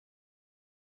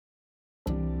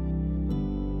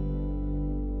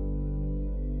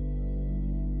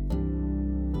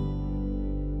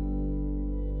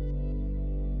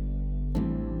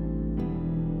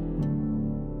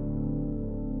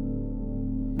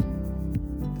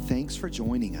Thanks for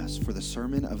joining us for the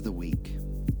Sermon of the Week.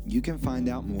 You can find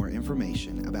out more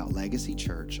information about Legacy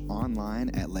Church online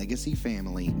at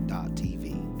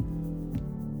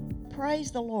legacyfamily.tv.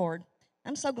 Praise the Lord.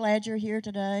 I'm so glad you're here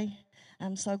today.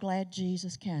 I'm so glad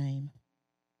Jesus came.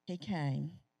 He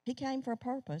came. He came for a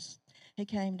purpose. He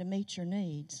came to meet your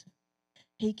needs.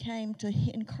 He came to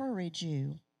encourage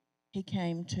you. He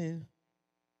came to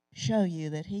show you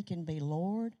that He can be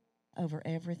Lord over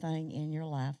everything in your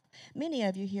life. Many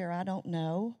of you here I don't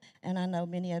know, and I know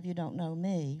many of you don't know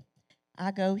me.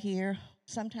 I go here,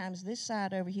 sometimes this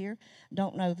side over here,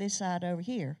 don't know this side over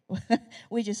here.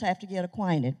 We just have to get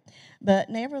acquainted. But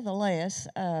nevertheless,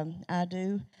 I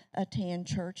do attend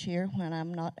church here when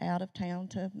I'm not out of town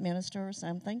to minister or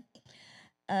something.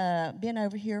 Been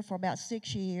over here for about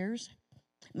 6 years.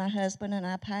 My husband and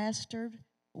I pastored.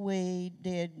 We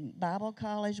did Bible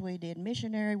college. We did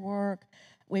missionary work.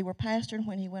 We were pastoring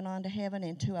when he went on to heaven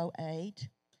in 2008.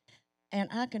 And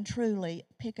I can truly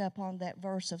pick up on that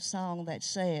verse of song that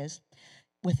says,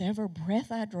 with every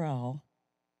breath I draw,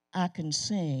 I can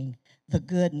sing the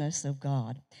goodness of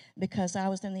God. Because I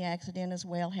was in the accident as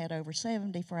well, had over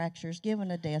 70 fractures,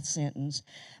 given a death sentence.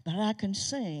 But I can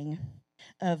sing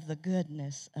of the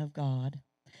goodness of God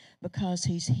because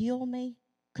He's healed me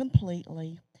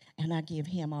completely, and I give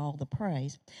Him all the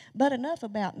praise. But enough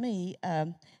about me.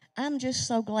 I'm just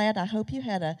so glad. I hope you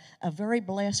had a very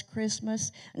blessed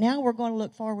Christmas. Now we're going to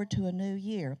look forward to a new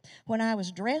year. When I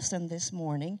was dressing this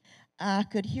morning, I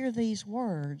could hear these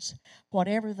words,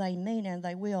 whatever they mean, and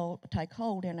they will take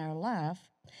hold in our life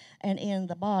and in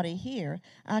the body here.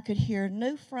 I could hear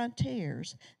new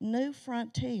frontiers, new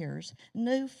frontiers,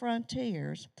 new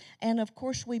frontiers. And of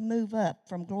course, we move up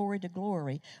from glory to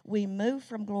glory. We move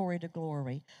from glory to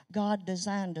glory. God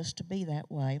designed us to be that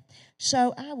way.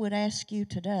 So I would ask you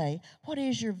today, what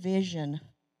is your vision?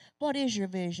 What is your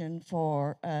vision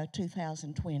for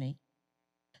 2020?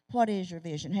 What is your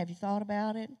vision? Have you thought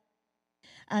about it?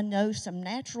 I know some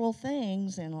natural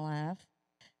things in life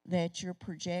that you're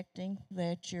projecting,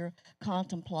 that you're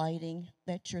contemplating,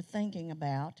 that you're thinking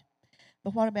about.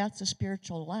 But what about the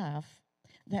spiritual life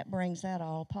that brings that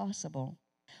all possible?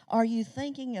 Are you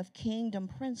thinking of kingdom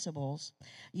principles?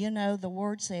 You know, the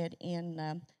Word said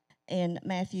in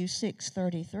Matthew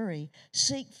 6:33,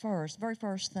 seek first, very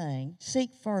first thing,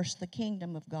 seek first the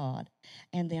kingdom of God,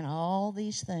 and then all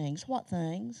these things. What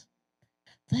things?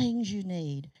 Things you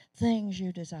need, things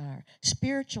you desire,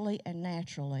 spiritually and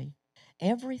naturally.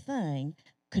 Everything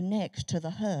connects to the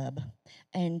hub,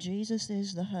 and Jesus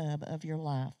is the hub of your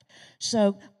life.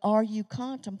 So are you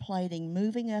contemplating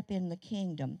moving up in the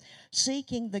kingdom,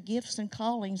 seeking the gifts and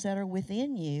callings that are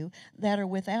within you, that are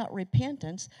without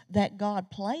repentance, that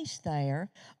God placed there?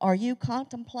 Are you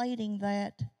contemplating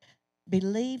that,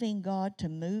 believing God to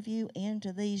move you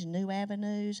into these new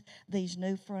avenues, these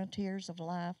new frontiers of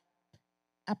life?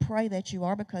 I pray that you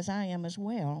are, because I am as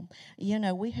well. You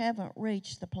know, we haven't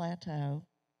reached the plateau.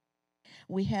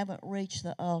 We haven't reached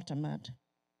the ultimate.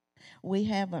 We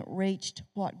haven't reached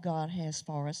what God has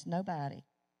for us. Nobody.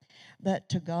 But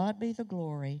to God be the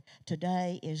glory.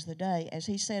 Today is the day. As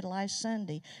He said last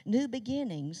Sunday, new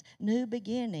beginnings, new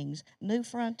beginnings, new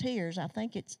frontiers. I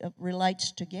think it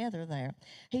relates together there.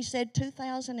 He said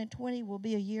 2020 will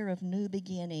be a year of new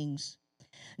beginnings.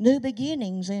 New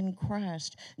beginnings in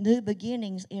Christ, new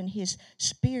beginnings in His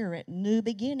Spirit, new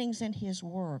beginnings in His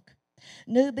work,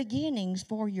 new beginnings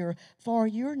for your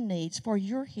needs, for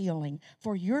your healing,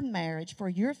 for your marriage, for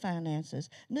your finances.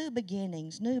 New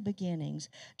beginnings, new beginnings.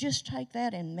 Just take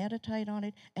that and meditate on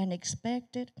it and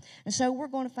expect it. And so we're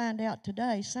going to find out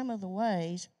today some of the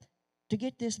ways to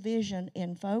get this vision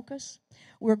in focus.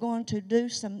 We're going to do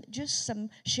some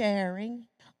sharing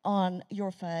on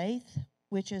your faith,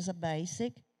 which is a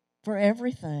basic for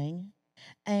everything,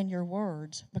 and your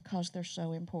words, because they're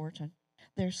so important.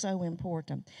 They're so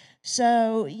important.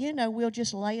 So, you know, we'll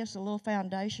just lay us a little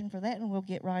foundation for that, and we'll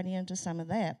get right into some of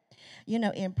that. You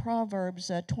know, in Proverbs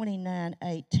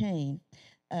 29:18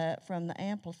 from the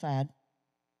Amplified,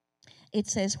 it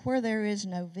says, where there is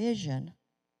no vision,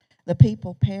 the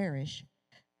people perish.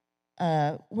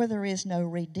 Where there is no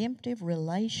redemptive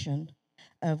revelation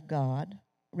of God,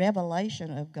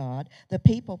 the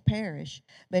people perish.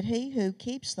 But he who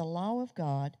keeps the law of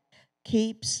God,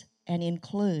 keeps and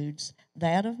includes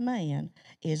that of man,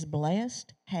 is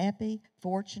blessed, happy,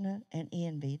 fortunate, and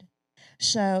envied.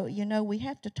 So, you know, we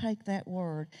have to take that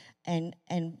word and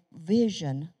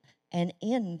vision and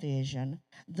envision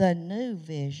the new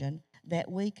vision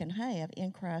that we can have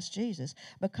in Christ Jesus,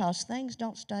 because things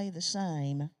don't stay the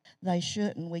same. They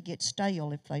shouldn't. We get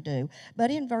stale if they do.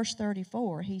 But in verse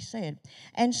 34, he said,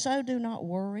 and so do not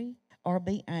worry or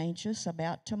be anxious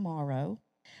about tomorrow.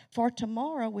 For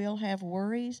tomorrow will have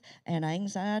worries and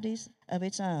anxieties of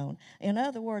its own. In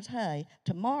other words, hey,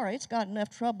 tomorrow it's got enough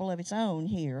trouble of its own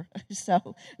here.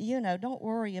 So, don't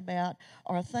worry about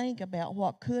or think about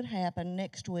what could happen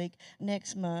next week,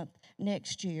 next month,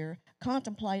 next year.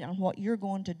 Contemplate on what you're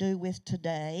going to do with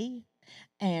today.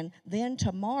 And then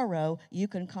tomorrow you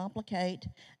can complicate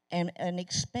and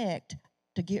expect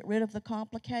to get rid of the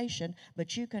complication,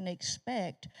 but you can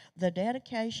expect the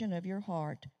dedication of your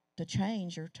heart to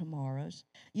change your tomorrows.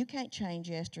 You can't change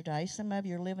yesterday. Some of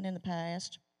you are living in the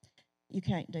past. You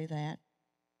can't do that.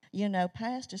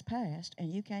 Past is past,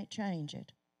 and you can't change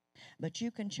it. But you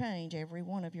can change every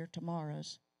one of your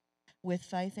tomorrows with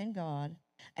faith in God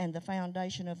and the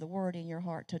foundation of the Word in your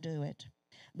heart to do it.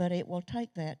 But it will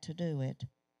take that to do it.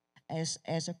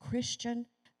 As a Christian,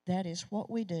 that is what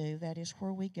we do, that is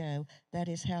where we go, that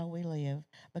is how we live,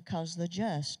 because the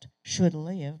just should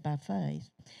live by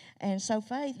faith. And so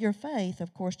your faith,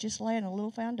 of course, just laying a little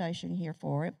foundation here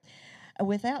for it.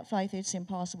 Without faith, it's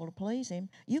impossible to please Him.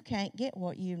 You can't get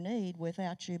what you need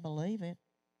without you believe it.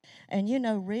 And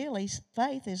really,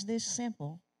 faith is this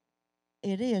simple.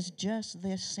 It is just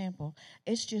this simple.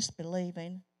 It's just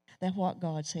believing that what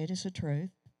God said is the truth,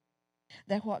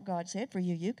 that what God said for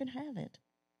you, you can have it.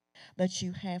 But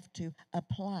you have to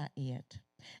apply it.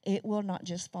 It will not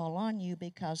just fall on you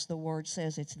because the Word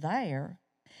says it's there.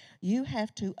 You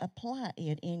have to apply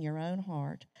it in your own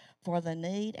heart for the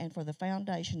need and for the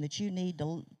foundation that you need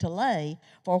to lay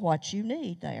for what you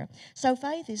need there. So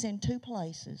faith is in two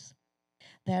places.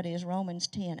 That is Romans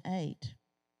 10:8.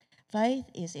 Faith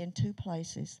is in two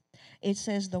places. It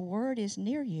says the Word is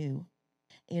near you.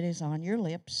 It is on your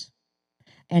lips,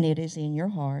 and it is in your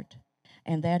heart.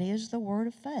 And that is the word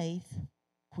of faith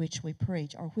which we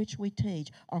preach, or which we teach,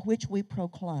 or which we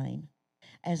proclaim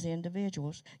as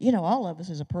individuals. All of us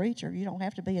as a preacher, you don't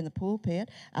have to be in the pulpit.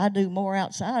 I do more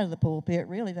outside of the pulpit,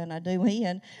 really, than I do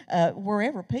in.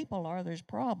 Wherever people are, there's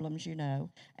problems,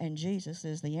 and Jesus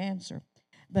is the answer.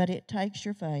 But it takes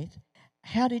your faith.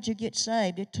 How did you get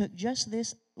saved? It took just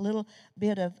this little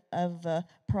bit of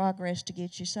progress to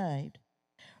get you saved.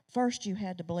 First, you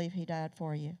had to believe He died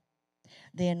for you.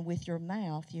 Then with your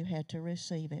mouth you had to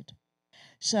receive it.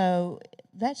 So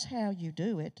that's how you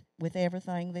do it with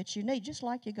everything that you need. Just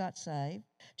like you got saved.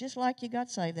 Just like you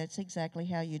got saved, that's exactly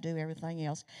how you do everything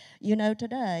else.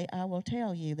 Today I will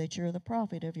tell you that you're the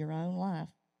prophet of your own life.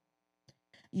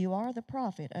 You are the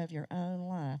prophet of your own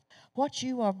life. What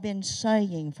you have been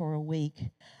saying for a week,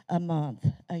 a month,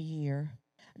 a year,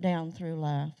 down through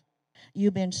life.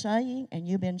 You've been saying, and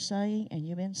you've been saying, and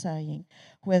you've been saying,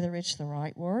 whether it's the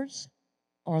right words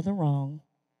or the wrong,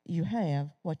 you have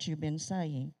what you've been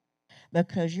saying,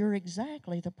 because you're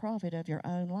exactly the prophet of your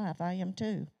own life. I am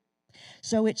too.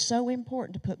 So it's so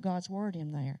important to put God's word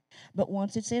in there. But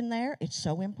once it's in there, it's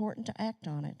so important to act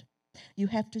on it. You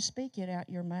have to speak it out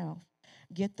your mouth.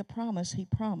 Get the promise He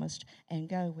promised and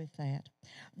go with that.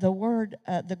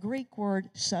 The Greek word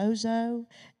sozo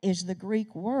is the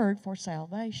Greek word for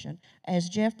salvation, as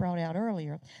Jeff brought out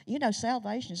earlier.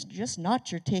 Salvation is just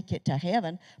not your ticket to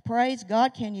heaven. Praise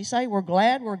God. Can you say we're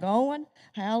glad we're going?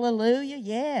 Hallelujah.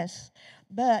 Yes.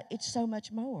 But it's so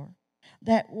much more.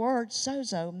 That word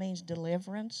sozo means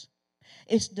deliverance.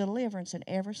 It's deliverance in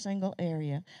every single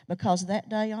area, because that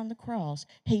day on the cross,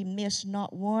 He missed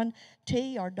not one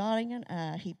T or dotting an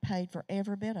I. He paid for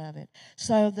every bit of it.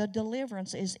 So the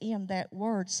deliverance is in that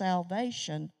word,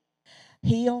 salvation.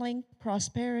 Healing,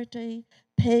 prosperity,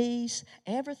 peace,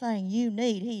 everything you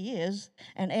need, He is.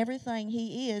 And everything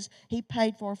He is, He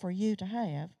paid for you to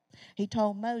have. He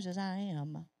told Moses, I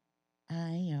am.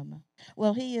 I am.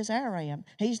 Well, He is our I am.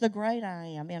 He's the great I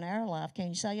am in our life. Can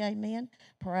you say amen?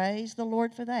 Praise the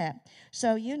Lord for that.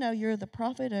 So you're the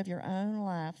prophet of your own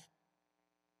life.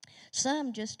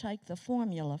 Some just take the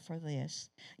formula for this.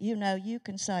 You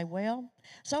can say, well,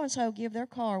 so-and-so give their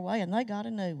car away and they got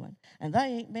a new one. And they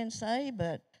ain't been saved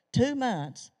but 2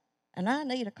 months. And I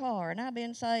need a car and I've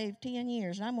been saved 10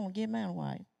 years and I'm going to give mine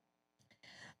away.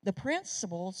 The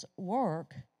principles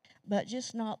work, but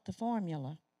just not the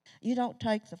formula. You don't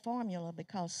take the formula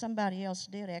because somebody else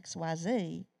did X, Y,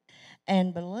 Z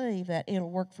and believe that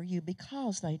it'll work for you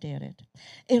because they did it.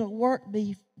 It'll work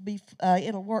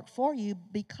it'll work for you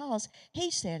because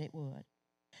He said it would.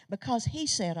 Because He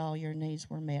said all your needs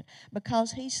were met.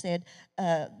 Because He said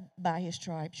by His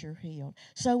stripes you're healed.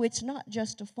 So it's not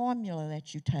just a formula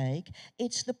that you take.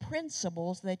 It's the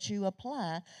principles that you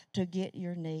apply to get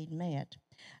your need met.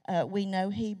 We know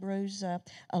Hebrews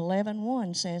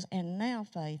 11:1 says, and now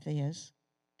faith is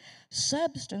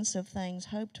substance of things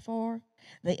hoped for,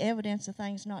 the evidence of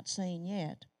things not seen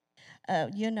yet.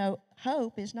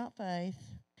 Hope is not faith,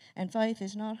 and faith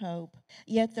is not hope.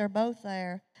 Yet they're both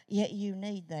there, yet you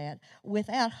need that.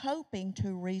 Without hoping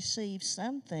to receive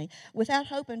something, without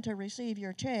hoping to receive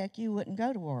your check, you wouldn't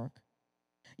go to work.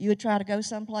 You would try to go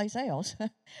someplace else.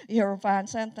 You or find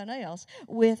something else.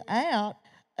 Without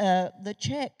the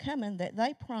check coming that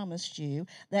they promised you,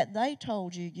 that they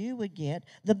told you you would get,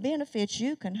 the benefits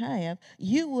you can have,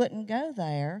 you wouldn't go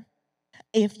there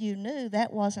if you knew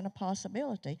that wasn't a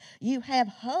possibility. You have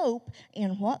hope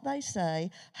in what they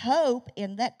say, hope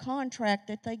in that contract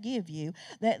that they give you,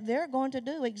 that they're going to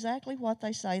do exactly what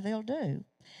they say they'll do.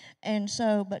 And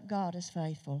so, but God is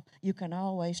faithful. You can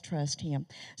always trust Him.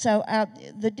 So,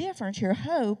 the difference here,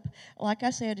 hope, like I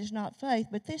said, is not faith,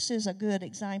 but this is a good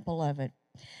example of it.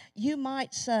 You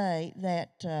might say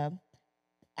that,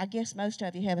 I guess most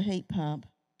of you have a heat pump.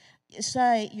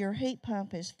 Say your heat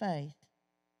pump is faith,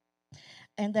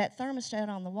 and that thermostat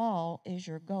on the wall is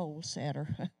your goal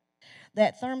setter.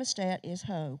 That thermostat is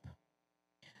hope.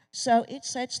 So, it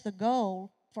sets the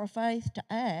goal for faith to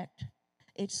act.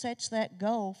 It sets that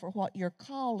goal for what you're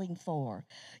calling for.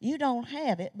 You don't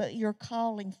have it, but you're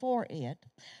calling for it.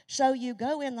 So you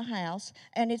go in the house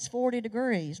and it's 40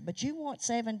 degrees, but you want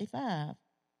 75.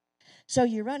 So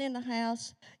you run in the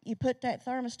house, you put that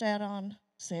thermostat on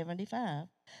 75.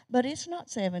 But it's not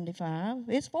 75,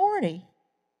 it's 40.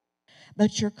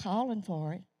 But you're calling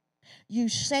for it. You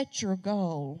set your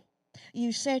goal.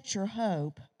 You set your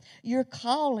hope. You're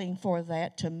calling for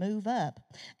that to move up.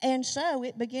 And so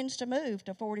it begins to move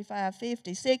to 45,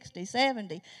 50, 60,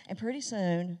 70. And pretty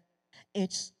soon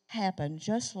it's happened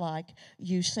just like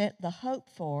you set the hope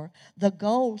for, the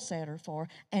goal setter for,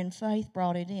 and faith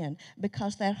brought it in.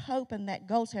 Because that hope and that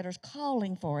goal setter is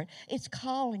calling for it. It's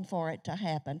calling for it to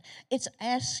happen. It's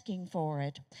asking for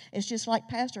it. It's just like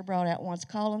Pastor brought out once,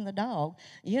 calling the dog.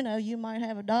 You know, you might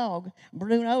have a dog,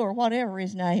 Bruno or whatever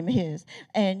his name is,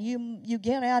 and you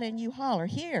get out and you holler,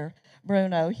 "Here,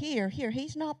 Bruno, here, here."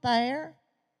 He's not there.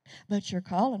 But you're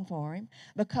calling for him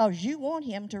because you want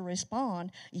him to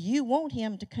respond. You want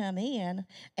him to come in.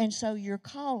 And so you're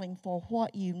calling for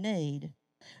what you need.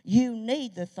 You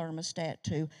need the thermostat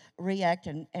to react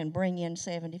and bring in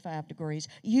 75 degrees.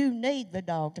 You need the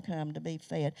dog to come to be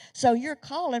fed. So you're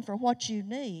calling for what you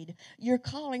need. You're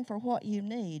calling for what you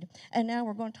need. And now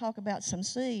we're going to talk about some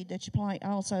seed that you plant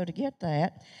also to get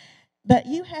that. But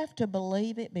you have to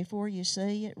believe it before you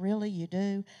see it. Really, you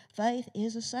do. Faith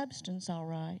is a substance, all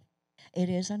right. It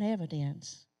is an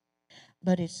evidence,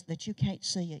 but it's that you can't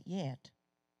see it yet.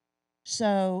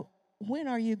 So when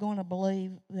are you going to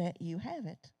believe that you have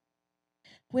it?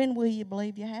 When will you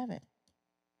believe you have it?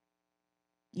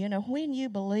 You know, when you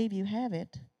believe you have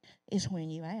it is when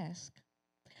you ask.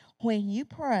 When you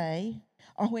pray,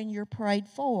 or when you're prayed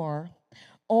for,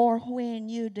 or when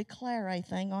you declare a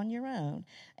thing on your own,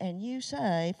 and you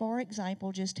say, for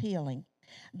example, just healing.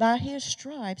 By His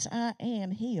stripes I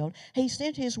am healed. He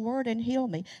sent His word and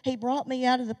healed me. He brought me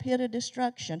out of the pit of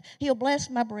destruction. He'll bless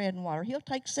my bread and water. He'll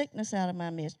take sickness out of my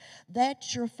midst.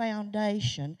 That's your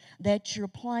foundation that you're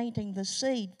planting the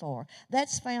seed for.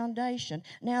 That's foundation.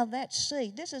 Now that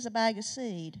seed, this is a bag of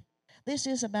seed. This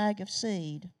is a bag of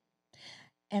seed.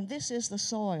 And this is the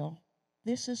soil.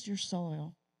 This is your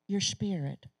soil, your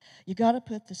spirit. You got to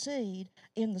put the seed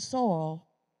in the soil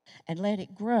and let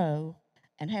it grow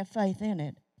and have faith in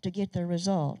it to get the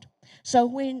result. So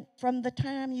when from the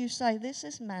time you say, "This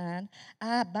is mine,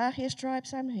 by His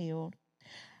stripes I'm healed,"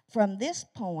 from this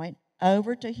point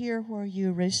over to here where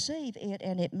you receive it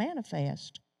and it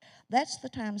manifests, that's the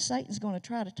time Satan's going to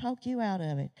try to talk you out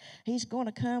of it. He's going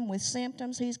to come with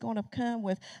symptoms. He's going to come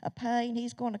with a pain.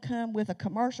 He's going to come with a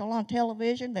commercial on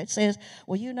television that says,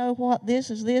 "Well, you know what?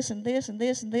 This is this and this and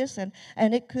this and this, and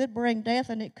it could bring death,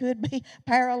 and it could be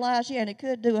paralyze you, and it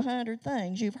could do 100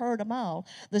 things." You've heard them all.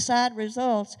 The side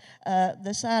results,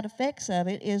 the side effects of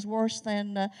it is worse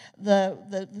than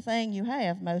the thing you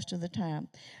have most of the time.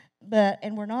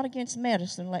 And we're not against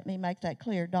medicine, let me make that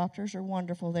clear. Doctors are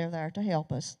wonderful, they're there to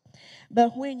help us.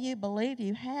 But when you believe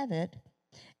you have it,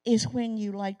 is when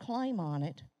you lay claim on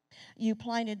it. You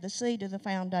planted the seed of the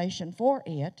foundation for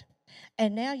it,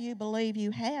 and now you believe you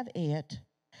have it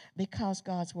because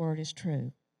God's word is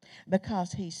true,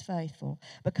 because He's faithful,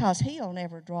 because He'll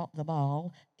never drop the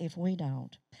ball if we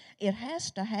don't. It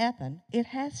has to happen. It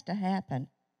has to happen.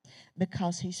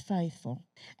 Because He's faithful.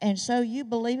 And so you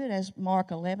believe it as Mark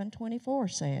 11:24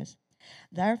 says.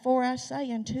 "Therefore I say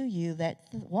unto you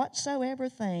that whatsoever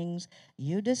things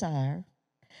you desire,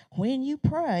 when you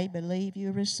pray, believe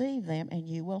you receive them and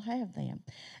you will have them."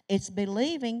 It's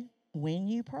believing when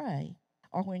you pray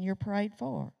or when you're prayed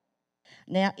for.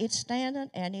 Now it's standing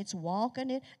and it's walking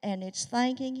it and it's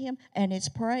thanking Him and it's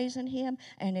praising Him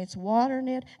and it's watering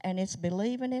it and it's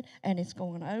believing it and it's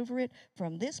going over it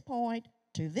from this point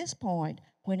to this point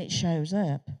when it shows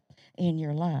up in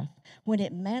your life, when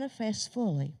it manifests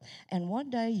fully. And one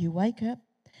day you wake up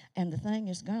and the thing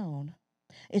is gone.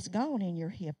 It's gone in your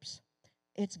hips.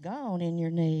 It's gone in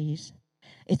your knees.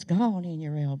 It's gone in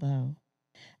your elbow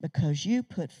because you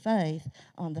put faith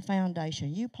on the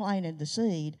foundation. You planted the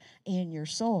seed in your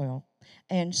soil.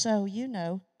 And so,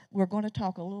 we're going to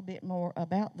talk a little bit more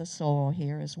about the soil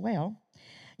here as well.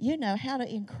 How to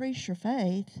increase your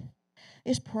faith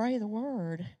is pray the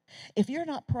word. If you're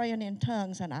not praying in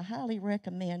tongues, and I highly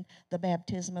recommend the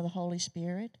baptism of the Holy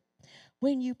Spirit,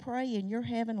 when you pray in your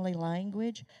heavenly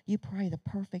language, you pray the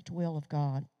perfect will of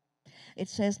God. It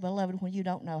says, beloved, when you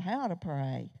don't know how to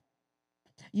pray,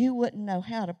 you wouldn't know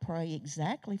how to pray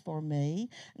exactly for me,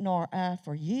 nor I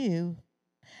for you,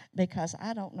 because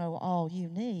I don't know all you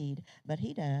need, but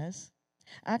He does.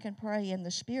 I can pray in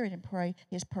the Spirit and pray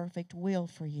His perfect will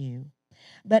for you.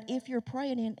 But if you're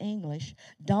praying in English,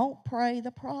 don't pray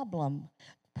the problem.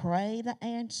 Pray the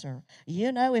answer.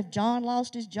 If John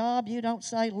lost his job, you don't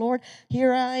say, Lord,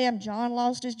 here I am. John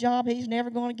lost his job. He's never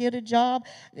going to get a job.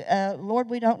 Lord,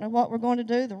 we don't know what we're going to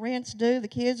do. The rent's due. The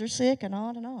kids are sick, and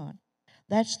on and on.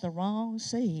 That's the wrong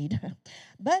seed.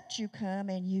 But you come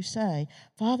and you say,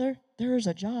 Father, there's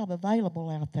a job available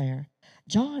out there.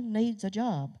 John needs a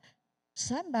job.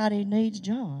 Somebody needs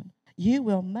John. You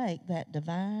will make that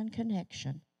divine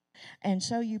connection. And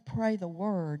so you pray the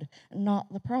word,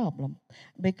 not the problem.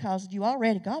 Because you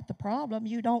already got the problem.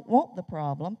 You don't want the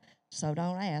problem. So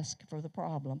don't ask for the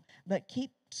problem. But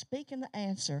keep speaking the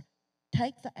answer.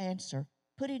 Take the answer.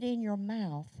 Put it in your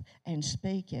mouth and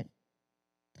speak it.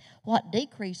 What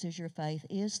decreases your faith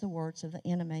is the words of the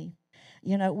enemy.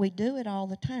 We do it all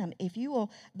the time. If you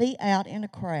will be out in a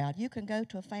crowd, you can go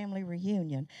to a family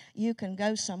reunion. You can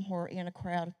go somewhere in a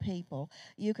crowd of people.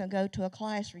 You can go to a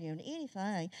class reunion,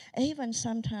 anything, even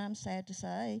sometimes, sad to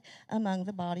say, among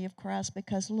the body of Christ,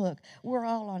 because look, we're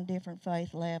all on different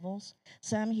faith levels.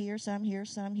 Some here, some here,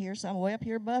 some here, some way up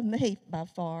here above me by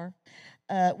far.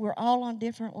 We're all on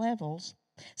different levels.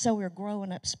 So we're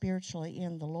growing up spiritually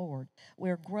in the Lord.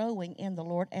 We're growing in the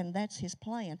Lord, and that's His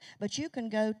plan. But you can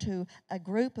go to a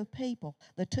group of people.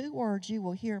 The two words you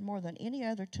will hear more than any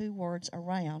other two words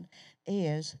around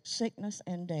is sickness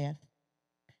and death.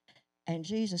 And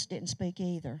Jesus didn't speak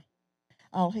either.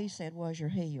 All He said was, you're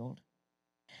healed.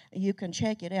 You can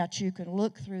check it out. You can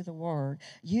look through the Word.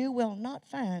 You will not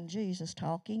find Jesus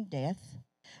talking death.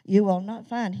 You will not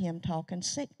find Him talking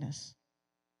sickness.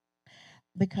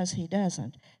 Because He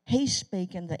doesn't. He's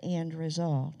speaking the end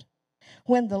result.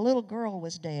 When the little girl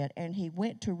was dead and He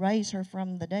went to raise her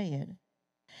from the dead,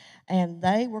 and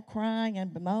they were crying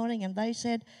and bemoaning, and they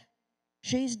said,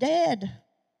 she's dead.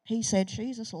 He said,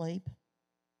 she's asleep.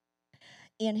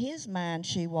 In His mind,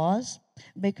 she was,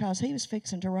 because He was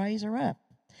fixing to raise her up.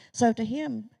 So to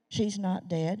Him, she's not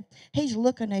dead. He's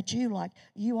looking at you like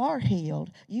you are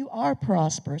healed. You are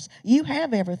prosperous. You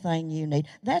have everything you need.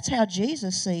 That's how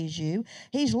Jesus sees you.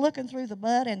 He's looking through the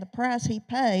blood and the price He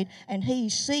paid, and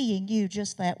He's seeing you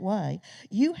just that way.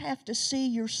 You have to see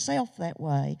yourself that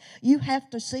way. You have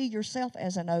to see yourself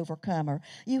as an overcomer.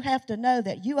 You have to know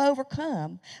that you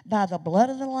overcome by the blood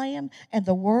of the Lamb and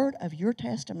the word of your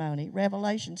testimony,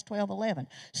 Revelations 12:11.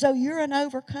 So you're an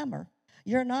overcomer.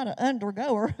 You're not an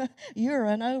undergoer. You're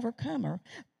an overcomer.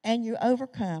 And you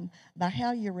overcome by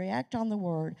how you react on the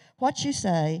Word, what you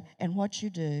say and what you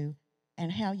do,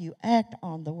 and how you act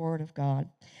on the Word of God.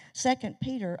 2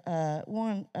 Peter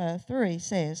 1:3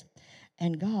 says,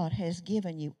 and God has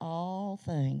given you all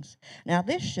things. Now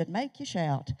this should make you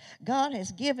shout. God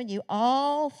has given you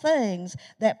all things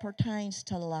that pertains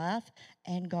to life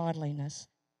and godliness.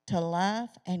 To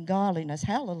life and godliness.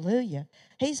 Hallelujah.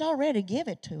 He's already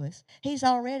given it to us. He's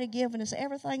already given us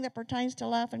everything that pertains to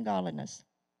life and godliness.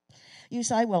 You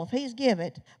say, well, if He's given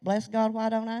it, bless God, why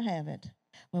don't I have it?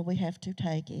 Well, we have to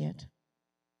take it.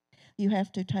 You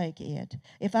have to take it.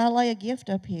 If I lay a gift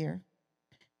up here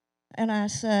and I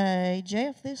say,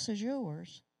 Jeff, this is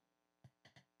yours.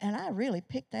 And I really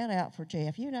picked that out for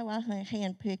Jeff. I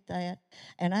handpicked that,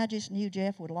 and I just knew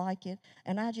Jeff would like it,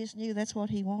 and I just knew that's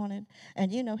what he wanted.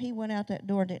 And he went out that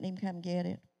door and didn't even come get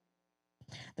it.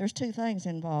 There's two things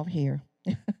involved here.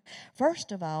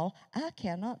 First of all, I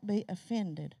cannot be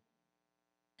offended.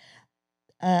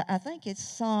 I think it's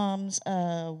Psalms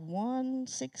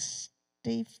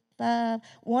 165,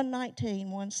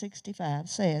 119, 165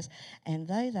 says, and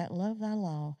they that love thy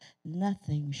law,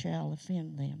 nothing shall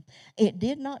offend them. It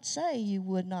did not say you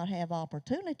would not have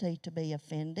opportunity to be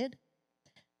offended.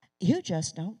 You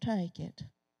just don't take it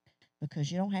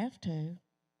because you don't have to.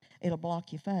 It'll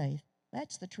block your faith.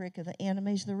 That's the trick of the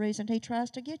enemy. Is the reason he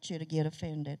tries to get you to get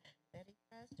offended. That he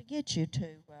tries to get you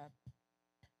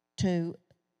to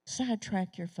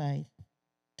sidetrack your faith,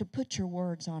 to put your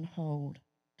words on hold.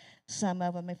 Some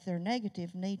of them, if they're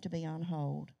negative, need to be on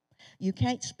hold. You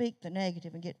can't speak the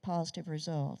negative and get positive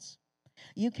results.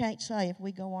 You can't say if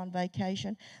we go on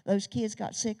vacation, those kids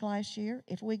got sick last year.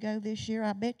 If we go this year,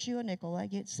 I bet you a nickel they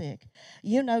get sick.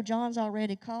 You know John's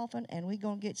already coughing and we're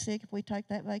going to get sick if we take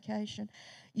that vacation.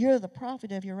 You're the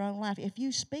prophet of your own life. If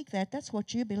you speak that, that's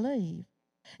what you believe.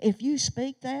 If you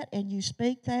speak that and you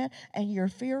speak that and you're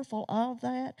fearful of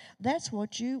that, that's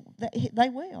what they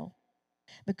will.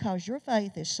 Because your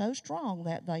faith is so strong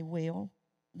that they will.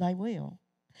 They will.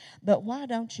 But why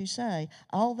don't you say,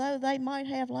 although they might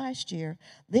have last year,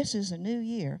 this is a new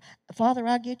year. Father,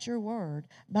 I get your word.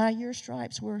 By your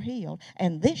stripes we're healed.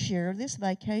 And this year, this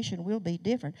vacation will be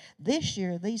different. This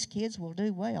year, these kids will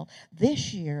do well.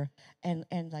 This year, and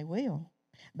they will.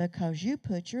 Because you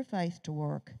put your faith to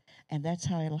work, and that's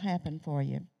how it'll happen for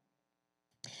you.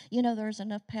 You know, there's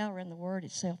enough power in the word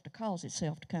itself to cause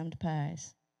itself to come to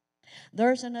pass.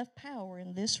 There's enough power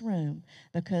in this room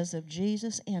because of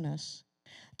Jesus in us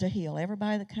to heal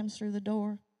everybody that comes through the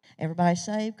door. Everybody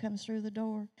saved comes through the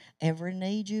door. Every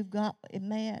need you've got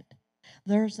met.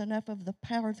 There's enough of the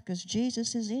power because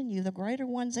Jesus is in you. The greater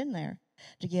one's in there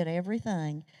to get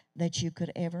everything that you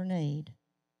could ever need.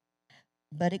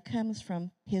 But it comes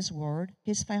from His Word,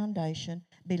 His foundation,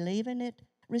 believing it,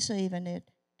 receiving it,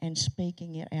 and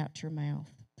speaking it out your mouth.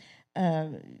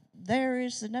 There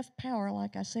is enough power,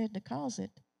 like I said, to cause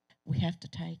it. We have to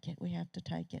take it. We have to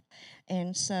take it.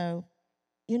 And so,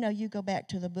 you know, you go back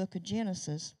to the book of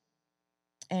Genesis,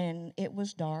 and it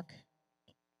was dark,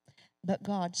 but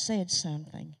God said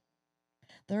something.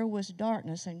 There was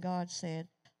darkness, and God said,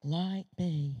 light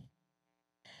be.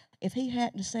 If He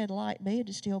hadn't said light be, it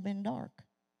had still been dark.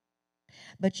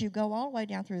 But you go all the way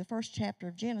down through the first chapter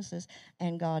of Genesis,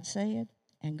 and God said,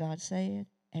 and God said,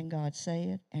 and God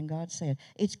said, and God said.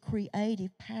 It's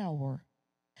creative power.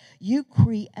 You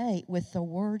create with the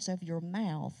words of your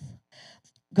mouth.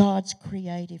 God's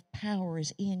creative power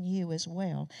is in you as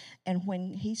well. And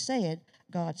when He said,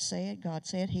 God said,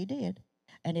 He did.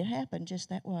 And it happened just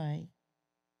that way.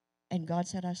 And God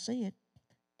said, I see it,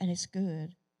 and it's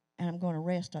good. And I'm going to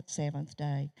rest on the seventh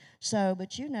day. So,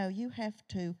 but you know, you have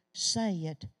to say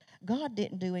it. God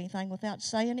didn't do anything without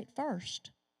saying it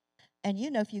first. And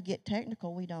you know, if you get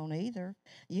technical, we don't either.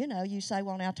 You know, you say,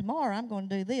 well, now tomorrow I'm going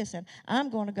to do this, and I'm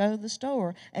going to go to the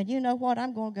store. And you know what?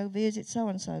 I'm going to go visit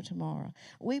so-and-so tomorrow.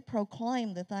 We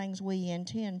proclaim the things we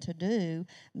intend to do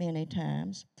many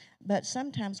times, but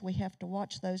sometimes we have to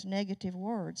watch those negative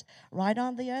words. Right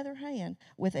on the other hand,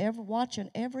 with watching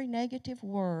every negative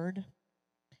word,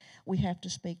 we have to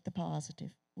speak the positive.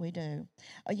 We do.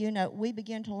 You know, we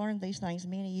began to learn these things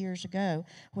many years ago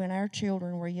when our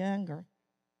children were younger.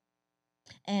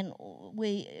 And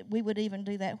we would even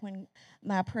do that when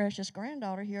my precious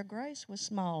granddaughter here, Grace, was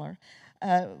smaller.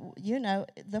 You know,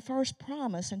 the first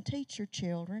promise, and teach your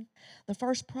children, the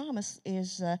first promise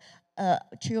is,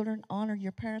 children, honor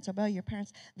your parents, obey your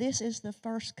parents. This is the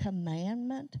first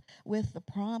commandment with the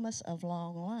promise of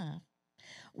long life.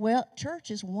 Well,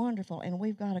 church is wonderful, and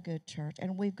we've got a good church,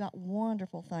 and we've got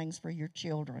wonderful things for your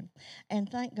children. And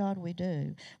thank God we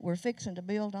do. We're fixing to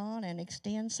build on and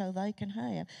extend so they can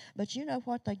have. But you know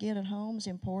what they get at home is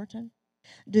important?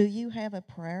 Do you have a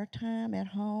prayer time at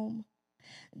home?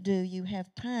 Do you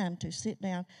have time to sit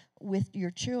down with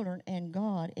your children and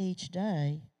God each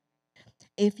day?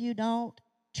 If you don't,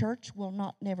 church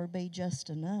will never be just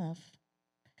enough,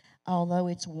 although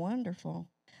it's wonderful.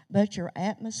 But your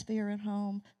atmosphere at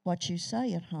home, what you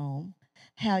say at home,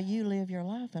 how you live your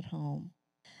life at home,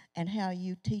 and how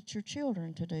you teach your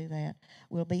children to do that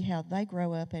will be how they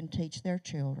grow up and teach their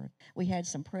children. We had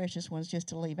some precious ones just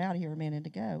to leave out here a minute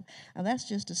ago. And that's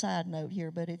just a side note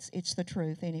here, but it's the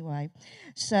truth anyway.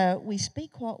 So we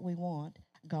speak what we want.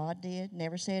 God did,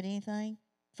 never said anything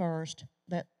first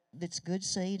that's good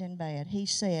seed and bad. He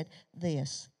said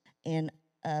this in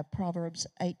Proverbs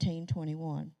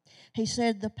 18:21. He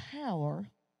said, the power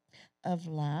of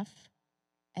life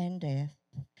and death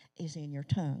is in your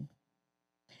tongue.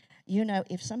 You know,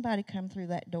 if somebody come through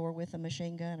that door with a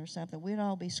machine gun or something, we'd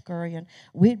all be scurrying.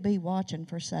 We'd be watching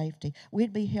for safety.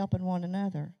 We'd be helping one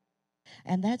another.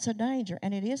 And that's a danger,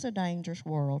 and it is a dangerous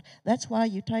world. That's why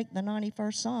you take the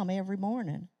 91st Psalm every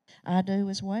morning. I do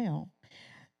as well.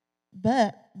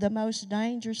 But the most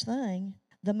dangerous thing,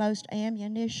 the most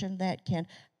ammunition that can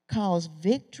cause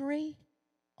victory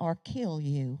or kill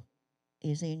you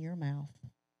is in your mouth.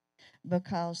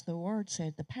 because the Word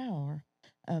said the power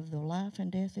of the life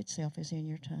and death itself is in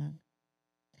your tongue.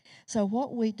 So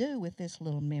what we do with this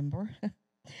little member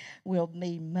will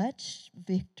be much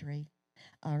victory,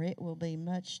 or it will be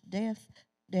much death,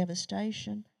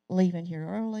 devastation, leaving here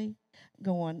early,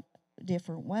 going a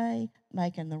different way,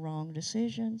 making the wrong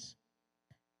decisions.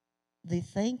 The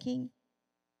thinking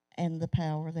and the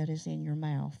power that is in your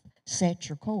mouth. Set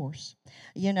your course.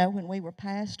 You know, when we were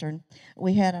pastoring,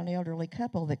 we had an elderly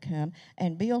couple that come,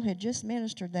 and Bill had just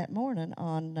ministered that morning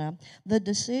on the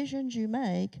decisions you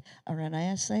make are an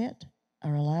asset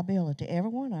or a liability, every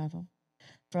one of them,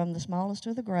 from the smallest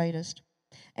to the greatest.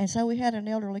 And so we had an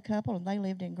elderly couple, and they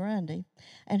lived in Grundy.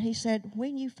 And he said,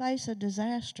 when you face a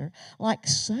disaster, like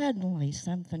suddenly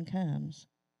something comes,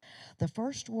 the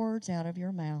first words out of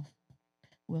your mouth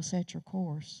will set your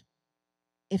course.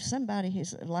 If somebody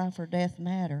his life or death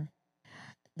matter,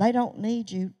 they don't need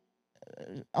you,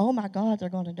 oh my God, they're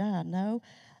going to die. No,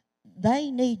 they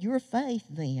need your faith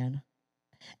then,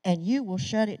 and you will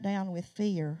shut it down with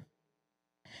fear.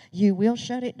 You will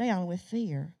shut it down with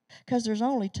fear because there's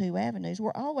only two avenues.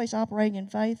 We're always operating in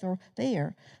faith or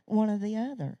fear, one or the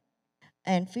other.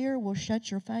 And fear will shut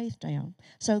your faith down.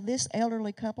 So this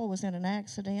elderly couple was in an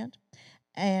accident,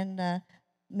 and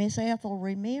Miss Ethel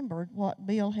remembered what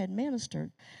Bill had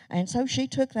ministered. And so she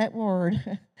took that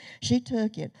word. She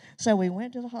took it. So we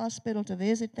went to the hospital to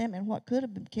visit them, and what could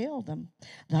have killed them,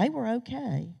 they were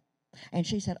okay. And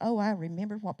she said, oh, I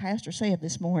remembered what Pastor said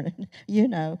this morning, you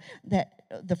know, that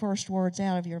the first words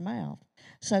out of your mouth.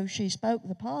 So she spoke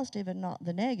the positive and not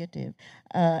the negative.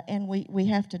 And we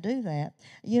have to do that.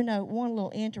 You know, one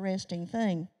little interesting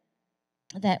thing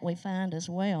that we find as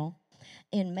well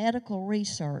in medical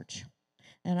research,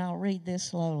 and I'll read this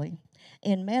slowly.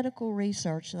 In medical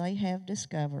research, they have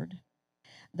discovered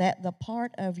that the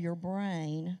part of your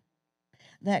brain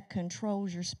that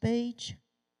controls your speech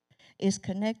is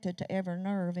connected to every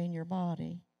nerve in your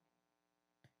body.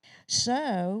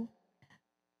 So,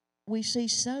 we see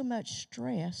so much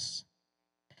stress.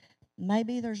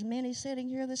 Maybe there's many sitting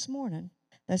here this morning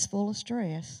that's full of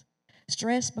stress.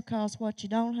 Stress because what you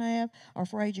don't have, or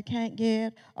afraid you can't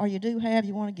get, or you do have,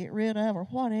 you want to get rid of, or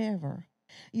whatever.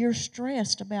 You're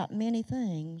stressed about many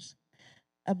things,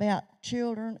 about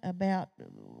children, about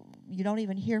you don't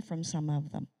even hear from some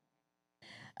of them,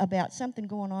 about something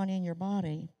going on in your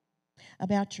body,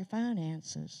 about your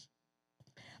finances.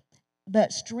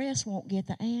 But stress won't get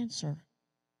the answer.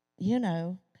 You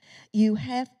know, you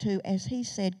have to, as he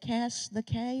said, cast the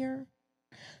care.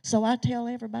 So I tell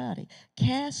everybody,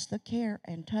 cast the care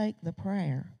and take the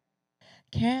prayer.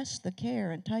 Cast the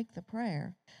care and take the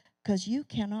prayer, because you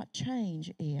cannot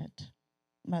change it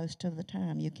most of the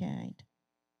time. You can't.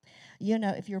 You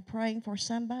know, if you're praying for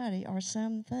somebody or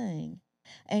something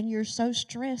and you're so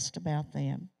stressed about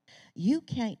them, you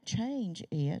can't change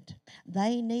it.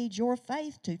 They need your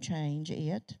faith to change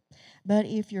it. But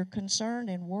if you're concerned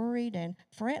and worried and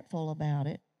fretful about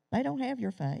it, they don't have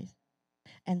your faith.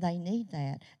 And they need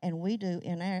that. And we do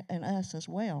in us as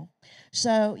well.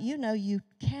 So, you know, you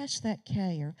cast that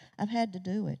care. I've had to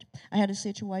do it. I had a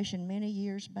situation many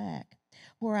years back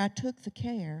where I took the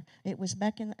care. It was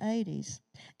back in the 80s.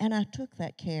 And I took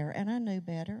that care, and I knew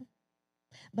better.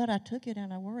 But I took it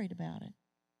and I worried about it.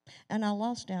 And I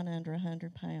lost down under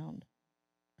 100 pounds.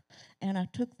 And I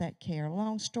took that care.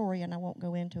 Long story, and I won't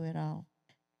go into it all.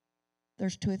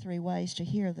 There's 2 or 3 ways to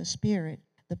hear the Spirit,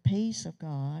 the peace of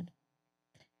God,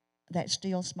 that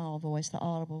still small voice, the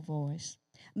audible voice.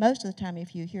 Most of the time,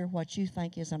 if you hear what you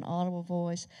think is an audible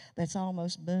voice that's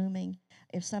almost booming,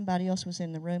 if somebody else was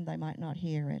in the room, they might not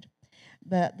hear it.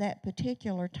 But that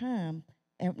particular time,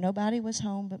 nobody was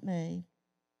home but me.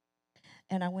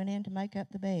 And I went in to make up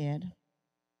the bed.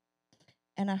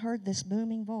 And I heard this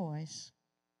booming voice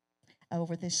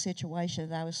over this situation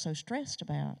that I was so stressed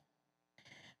about.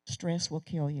 Stress will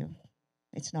kill you.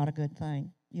 It's not a good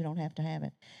thing. You don't have to have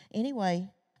it. Anyway,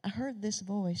 I heard this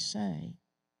voice say,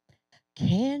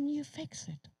 can you fix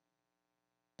it?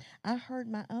 I heard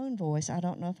my own voice. I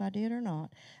don't know if I did or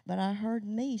not, but I heard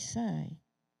me say,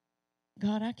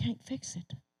 God, I can't fix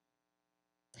it.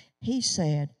 He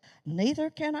said, neither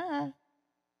can I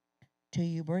till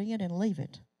you bring it and leave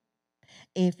it.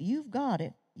 If you've got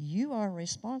it, you are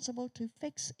responsible to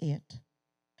fix it.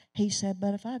 He said,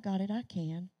 but if I got it, I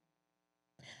can.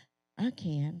 I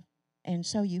can. And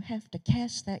so you have to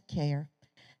cast that care.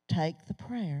 Take the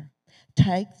prayer.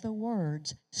 Take the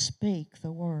words. Speak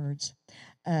the words.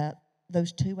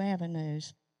 Those 2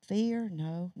 avenues, fear?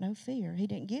 No, no fear. He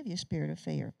didn't give you a spirit of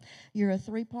fear. You're a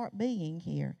three-part being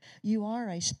here. You are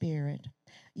a spirit.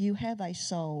 You have a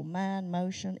soul, mind,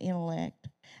 motion, intellect,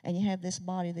 and you have this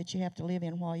body that you have to live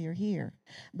in while you're here.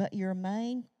 But your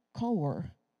main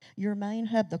core, your main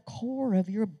hub, the core of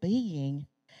your being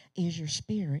is your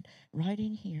spirit right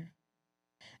in here.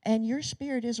 And your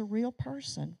spirit is a real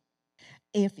person.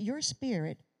 If your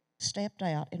spirit stepped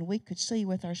out and we could see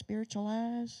with our spiritual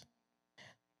eyes,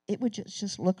 it would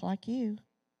just look like you.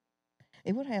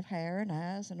 It would have hair and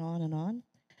eyes and on,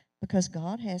 because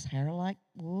God has hair like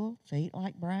wool, feet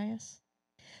like brass.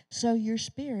 So your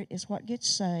spirit is what gets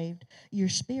saved. Your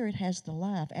spirit has the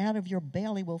life. Out of your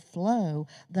belly will flow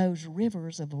those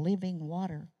rivers of living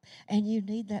water. And you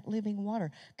need that living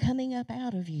water coming up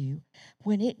out of you.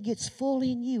 When it gets full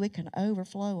in you, it can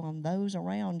overflow on those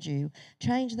around you,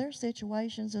 change their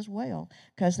situations as well,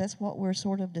 because that's what we're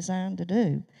sort of designed to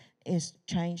do, is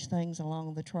change things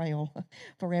along the trail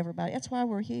for everybody. That's why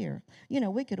we're here. You know,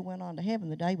 we could have went on to heaven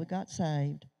the day we got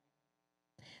saved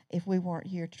if we weren't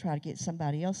here to try to get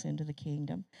somebody else into the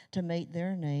kingdom, to meet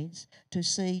their needs, to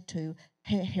see to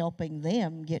helping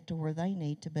them get to where they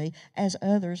need to be, as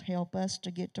others help us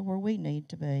to get to where we need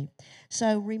to be.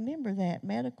 So remember that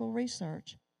medical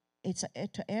research,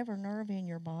 to every nerve in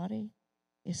your body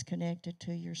is connected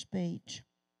to your speech.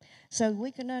 So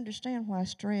we can understand why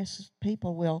stress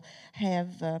people will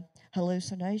have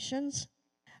hallucinations.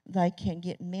 They can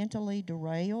get mentally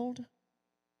derailed.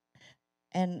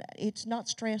 And it's not,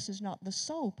 stress is not the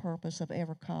sole purpose of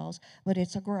every cause, but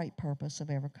it's a great purpose of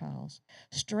every cause.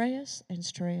 Stress and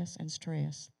stress and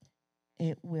stress,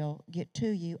 it will get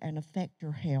to you and affect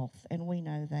your health, and we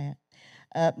know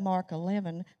that. Mark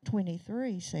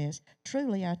 11:23 says,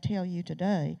 "Truly I tell you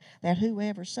today that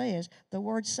whoever says," the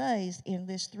word says in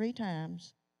this 3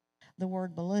 times, the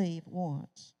word believe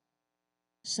once.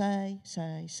 Say,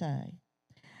 say, say.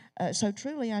 So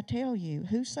truly I tell you,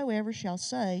 whosoever shall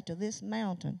say to this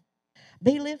mountain,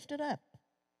 be lifted up,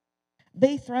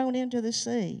 be thrown into the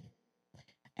sea,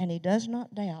 and he does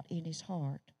not doubt in his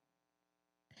heart,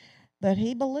 but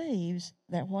he believes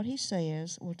that what he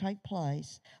says will take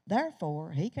place,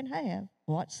 therefore he can have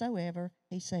whatsoever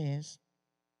he says.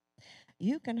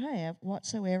 You can have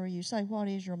whatsoever you say. What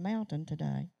is your mountain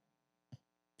today?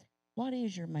 What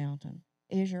is your mountain?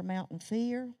 Is your mountain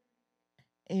fear?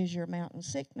 Is your mountain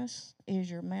sickness? Is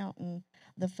your mountain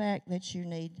the fact that you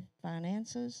need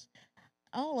finances?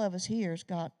 All of us here's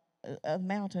got a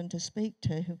mountain to speak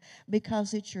to,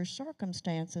 because it's your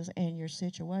circumstances and your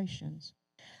situations.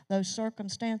 Those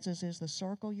circumstances is the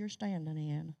circle you're standing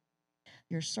in,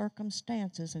 your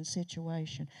circumstances and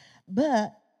situation.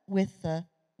 But with the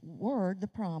word, the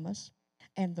promise,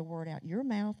 and the word out your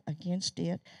mouth against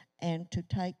it, and to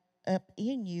take up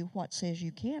in you what says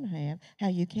you can have, how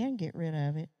you can get rid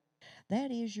of it, that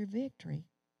is your victory.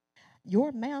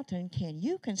 Your mountain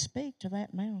you can speak to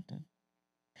that mountain,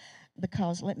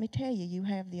 because let me tell you, you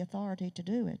have the authority to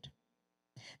do it.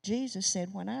 Jesus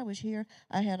said, when I was here,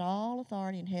 I had all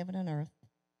authority in heaven and earth.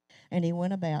 And he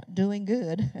went about doing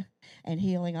good and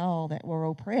healing all that were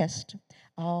oppressed,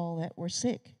 all that were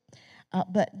sick.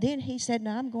 But then he said,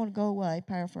 now I'm going to go away,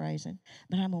 paraphrasing,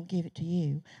 but I'm going to give it to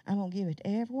you. I'm going to give it to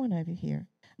every one of you here.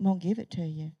 I'm going to give it to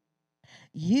you.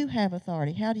 You have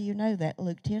authority. How do you know that?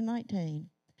 Luke 10:19.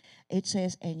 It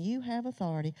says, and you have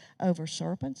authority over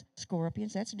serpents,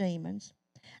 scorpions, that's demons,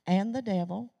 and the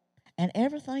devil, and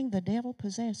everything the devil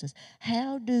possesses.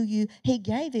 He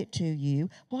gave it to you.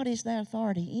 What is that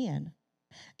authority in?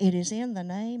 It is in the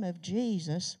name of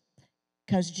Jesus,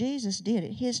 because Jesus did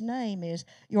it. His name is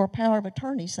your power of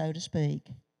attorney, so to speak.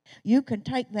 You can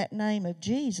take that name of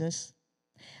Jesus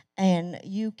and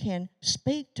you can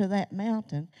speak to that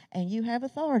mountain, and you have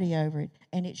authority over it,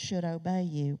 and it should obey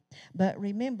you. But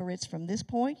remember, it's from this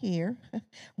point here,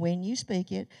 when you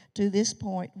speak it, to this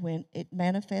point when it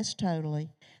manifests totally,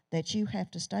 that you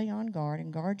have to stay on guard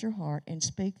and guard your heart and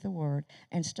speak the word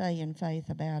and stay in faith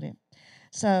about it.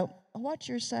 So what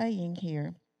you're saying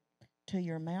here to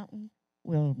your mountain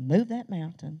will move that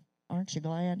mountain. Aren't you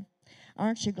glad?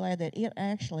 Aren't you glad that it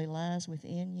actually lies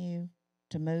within you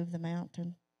to move the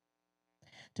mountain?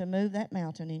 To move that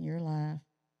mountain in your life,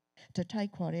 to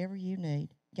take whatever you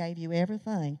need, gave you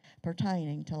everything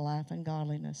pertaining to life and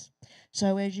godliness.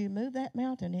 So as you move that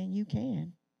mountain, and you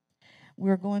can,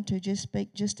 we're going to just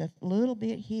speak just a little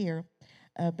bit here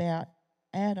about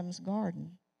Adam's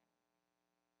garden.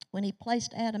 When he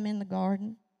placed Adam in the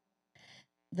garden,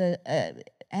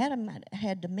 Adam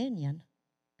had dominion.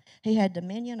 He had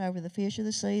dominion over the fish of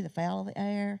the sea, the fowl of the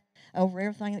air, over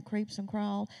everything that creeps and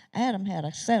crawls. Adam had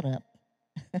a setup.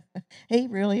 He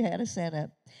really had a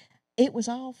setup. It was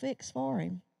all fixed for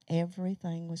him.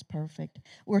 Everything was perfect.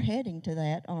 We're heading to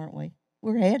that, aren't we?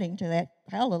 We're heading to that.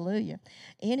 Hallelujah.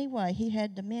 Anyway, he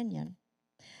had dominion.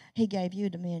 He gave you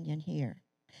dominion here.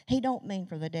 He don't mean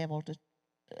for the devil to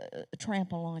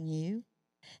trample on you.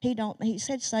 He don't. He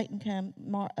said Satan come.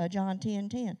 John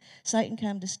 10:10. Satan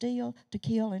come to steal, to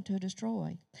kill, and to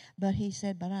destroy. But he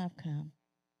said, "But I've come.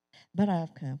 But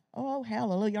I've come." Oh,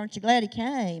 hallelujah! Aren't you glad he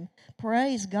came?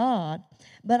 Praise God.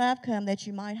 But I've come that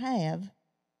you might have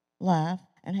life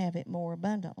and have it more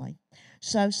abundantly.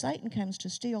 So Satan comes to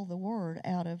steal the word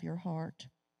out of your heart,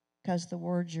 because the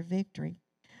word's your victory.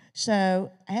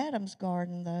 So Adam's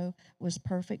garden, though, was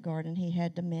perfect garden. He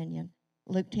had dominion.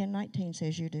 Luke 10:19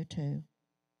 says you do too.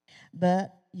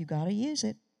 But you got to use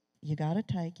it. You got to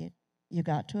take it. You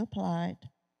got to apply it.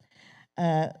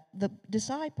 The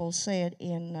disciples said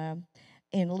in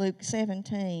Luke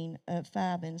 17,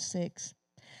 5 and 6,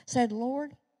 said,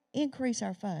 "Lord, increase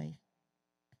our faith.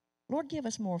 Lord, give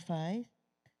us more faith."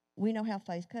 We know how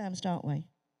faith comes, don't we?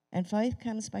 And faith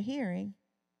comes by hearing,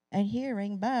 and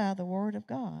hearing by the word of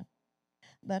God.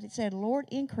 But it said, "Lord,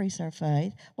 increase our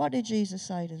faith." What did Jesus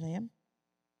say to them?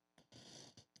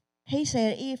 He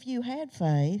said, "If you had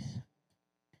faith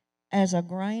as a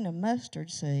grain of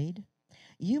mustard seed,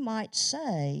 you might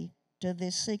say to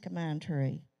this sycamore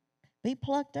tree, be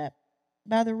plucked up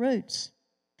by the roots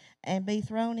and be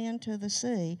thrown into the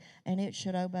sea, and it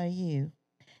should obey you."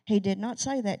 He did not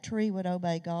say that tree would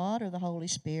obey God or the Holy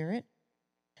Spirit.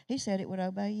 He said it would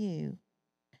obey you.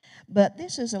 But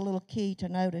this is a little key to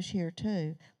notice here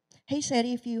too. He said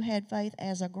if you had faith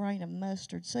as a grain of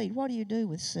mustard seed. What do you do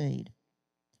with seed?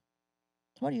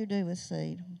 What do you do with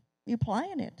seed? You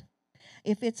plant it.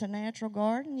 If it's a natural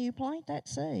garden, you plant that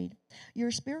seed.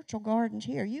 Your spiritual garden's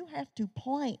here. You have to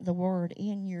plant the word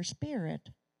in your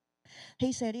spirit.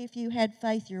 He said if you had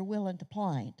faith you're willing to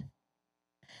plant,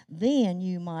 then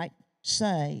you might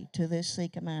say to this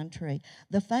sycamore tree.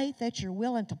 The faith that you're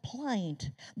willing to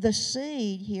plant, the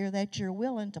seed here that you're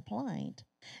willing to plant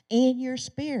in your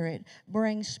spirit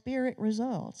brings spirit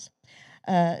results.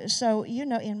 So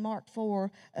in Mark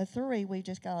 4:3, we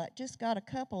just got a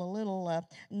couple of little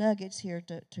nuggets here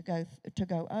to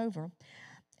go over.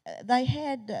 They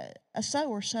had a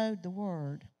sower sowed the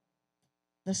word.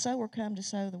 The sower come to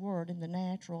sow the word in the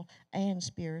natural and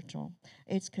spiritual.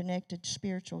 It's connected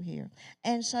spiritual here.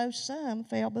 And so some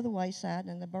fell by the wayside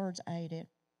and the birds ate it.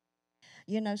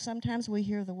 Sometimes we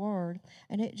hear the word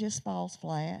and it just falls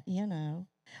flat.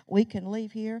 We can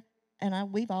leave here,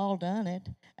 and we've all done it,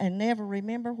 and never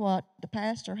remember what the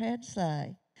pastor had to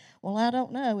say. Well, I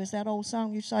don't know. Is that old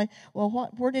song you say? Well,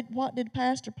 what did the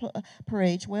pastor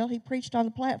preach? Well, he preached on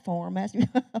the platform.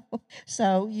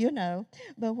 So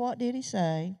But what did he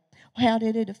say? How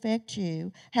did it affect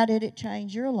you? How did it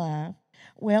change your life?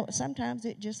 Well, sometimes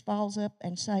it just falls up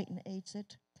and Satan eats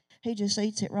it. He just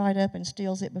eats it right up and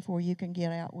steals it before you can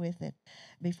get out with it,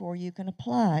 before you can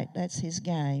apply it. That's his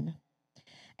game.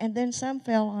 And then some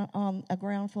fell on a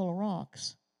ground full of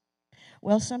rocks.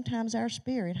 Well, sometimes our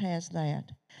spirit has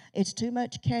that. It's too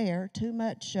much care, too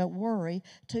much worry,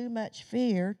 too much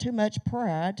fear, too much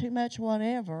pride, too much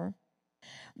whatever,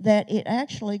 that it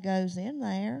actually goes in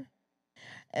there.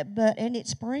 And it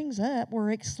springs up.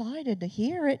 We're excited to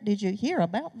hear it. Did you hear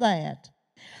about that?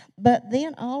 But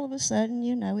then all of a sudden,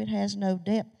 it has no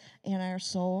depth in our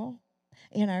soul,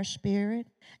 in our spirit.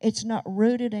 It's not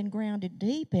rooted and grounded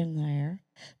deep in there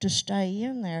to stay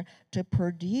in there, to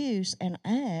produce and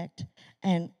act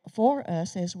and for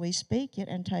us as we speak it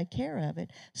and take care of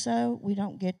it, so we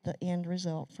don't get the end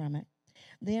result from it.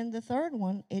 Then the third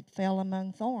one, it fell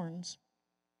among thorns,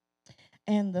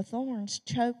 and the thorns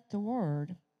choked the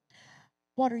word.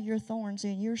 What are your thorns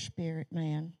in your spirit,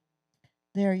 man?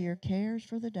 They're your cares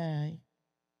for the day.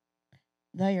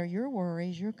 They are your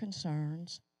worries, your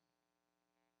concerns,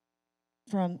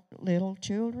 from little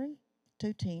children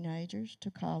to teenagers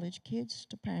to college kids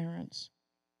to parents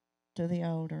to the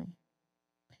older.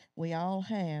 We all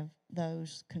have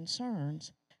those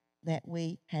concerns that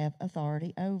we have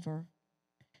authority over.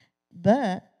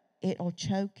 But it'll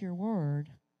choke your word.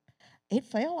 It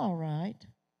fell all right.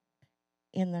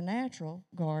 In the natural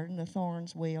garden, the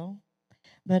thorns will.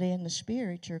 But in the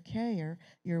spirit, your care,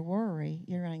 your worry,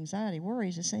 your anxiety,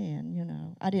 worry's a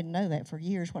sin. I didn't know that for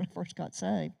years when I first got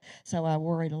saved, so I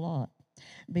worried a lot.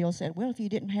 Bill said, well, if you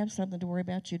didn't have something to worry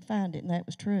about, you'd find it, and that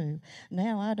was true.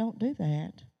 Now I don't do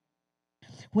that.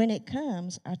 When it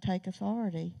comes, I take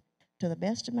authority to the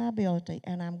best of my ability,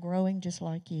 and I'm growing just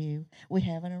like you. We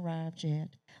haven't arrived yet.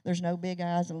 There's no big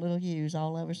I's and little U's.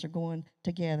 All of us are going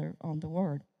together on the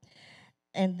word.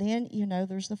 And then,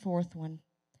 there's the fourth one.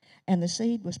 And the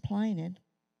seed was planted,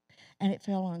 and it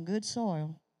fell on good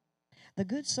soil. The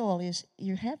good soil is,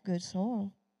 you have good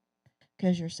soil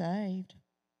because you're saved.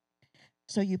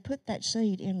 So you put that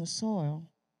seed in the soil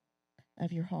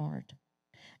of your heart.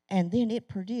 And then it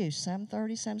produced some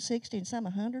 30, some 60, and some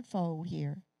 100-fold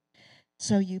here.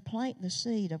 So you plant the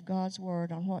seed of God's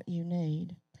word on what you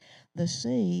need. The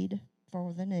seed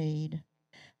for the need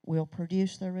will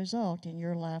produce the result in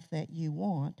your life that you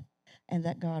want and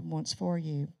that God wants for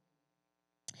you.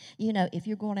 You know, if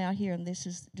you're going out here, and this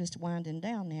is just winding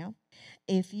down now,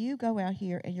 if you go out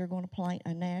here and you're going to plant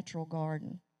a natural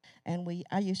garden, and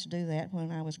I used to do that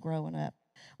when I was growing up.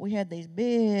 We had these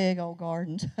big old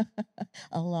gardens,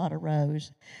 a lot of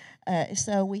rows.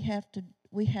 So we have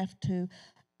to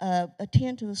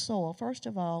attend to the soil. First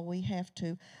of all, we have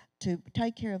to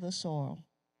take care of the soil.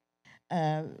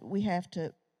 We have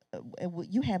to.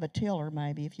 You have a tiller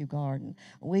maybe if you garden.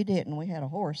 We didn't. We had a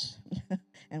horse,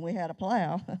 and we had a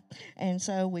plow, and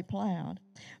so we plowed.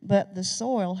 But the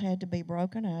soil had to be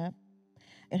broken up.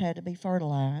 It had to be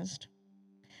fertilized.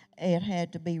 It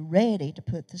had to be ready to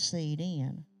put the seed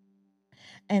in.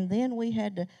 And then we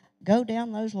had to go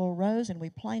down those little rows, and we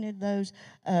planted those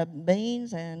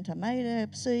beans and tomato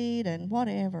seed and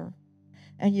whatever.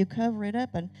 And you cover it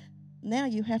up, and now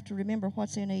you have to remember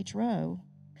what's in each row.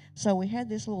 So we had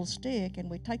this little stick,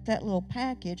 and we'd take that little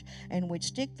package, and we'd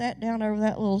stick that down over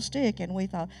that little stick, and we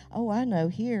thought, oh, I know,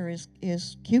 here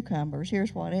is cucumbers,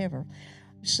 here's whatever.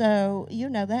 So, you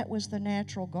know, that was the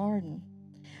natural garden.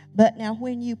 But now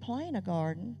when you plant a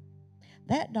garden,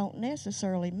 that don't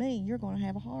necessarily mean you're going to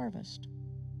have a harvest.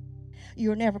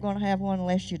 You're never going to have one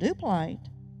unless you do plant.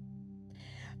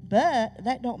 But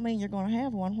that don't mean you're going to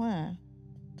have one. Why?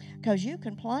 Because you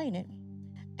can plant it,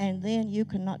 and then you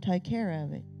cannot take care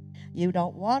of it. You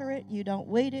don't water it, you don't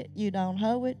weed it, you don't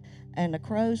hoe it, and the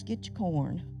crows get your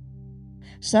corn.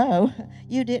 So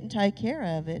you didn't take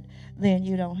care of it, then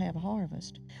you don't have a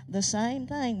harvest. The same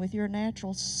thing with your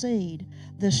natural seed,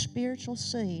 the spiritual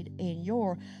seed in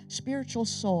your spiritual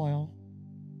soil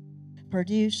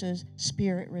produces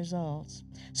spirit results.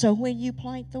 So when you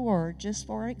plant the word, just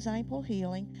for example,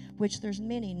 healing, which there's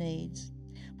many needs,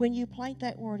 when you plant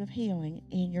that word of healing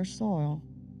in your soil,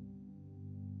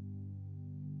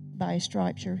 by his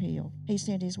stripes you're healed. He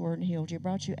sent his word and healed you,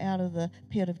 brought you out of the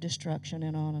pit of destruction,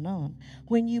 and on and on.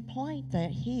 When you plant that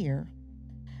here,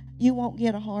 you won't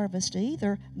get a harvest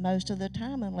either most of the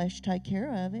time unless you take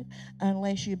care of it,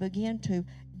 unless you begin to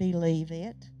believe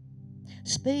it,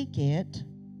 speak it,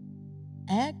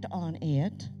 act on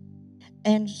it,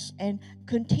 and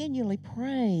continually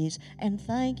praise and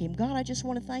thank him. God, I just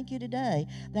want to thank you today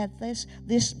that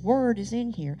this word is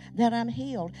in here, that I'm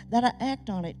healed, that I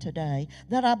act on it today,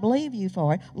 that I believe you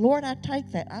for it. Lord, I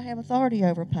take that. I have authority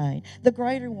over pain. The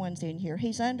greater one's in here.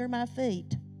 He's under my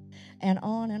feet. And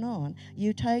on and on.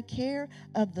 You take care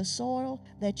of the soil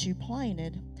that you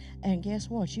planted, and guess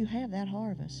what? You have that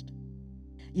harvest.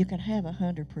 You can have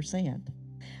 100%.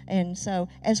 And so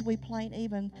as we plant,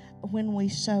 even when we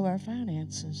sow our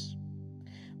finances,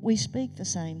 we speak the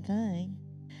same thing.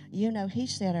 You know, he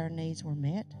said our needs were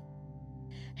met.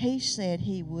 He said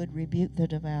he would rebuke the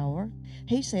devourer.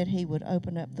 He said he would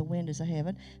open up the windows of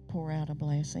heaven, pour out a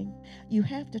blessing. You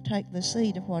have to take the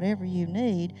seed of whatever you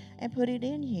need and put it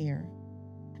in here.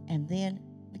 And then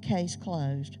the case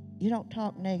closed. You don't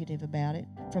talk negative about it.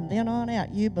 From then on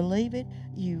out, you believe it,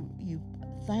 you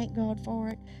thank God for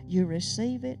it, you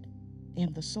receive it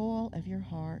in the soil of your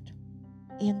heart.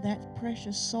 In that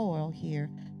precious soil here,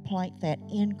 plant that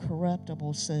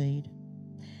incorruptible seed.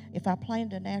 If I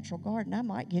planted a natural garden, I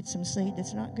might get some seed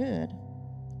that's not good,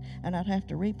 and I'd have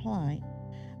to replant.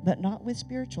 But not with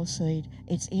spiritual seed.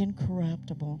 It's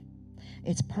incorruptible.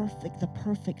 It's perfect, the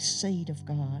perfect seed of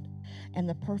God. And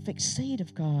the perfect seed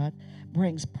of God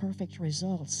brings perfect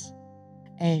results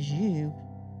as you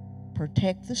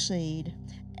protect the seed,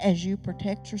 as you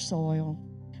protect your soil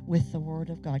with the word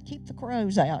of God. Keep the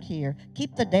crows out here.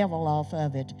 Keep the devil off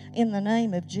of it. In the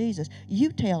name of Jesus,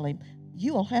 you tell him,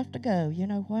 you'll have to go. You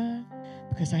know why?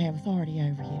 Because I have authority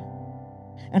over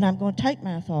you. And I'm going to take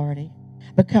my authority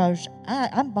because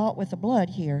I'm bought with the blood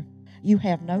here. You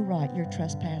have no right. You're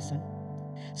trespassing.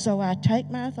 So I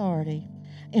take my authority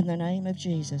in the name of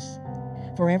Jesus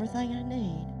for everything I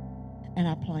need, and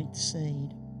I plant the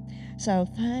seed. So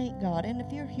thank God. And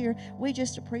if you're here, we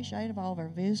just appreciate all of our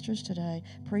visitors today,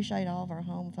 appreciate all of our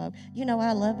home folk. You know,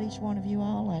 I love each one of you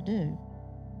all. I do.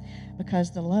 Because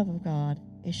the love of God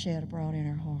is shed abroad in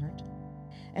our heart.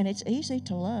 And it's easy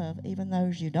to love even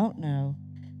those you don't know,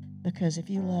 because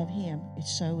if you love him,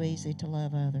 it's so easy to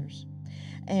love others.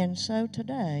 And so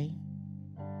today,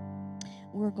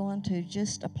 we're going to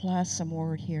just apply some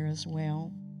word here as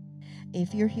well.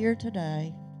 If you're here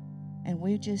today And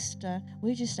we just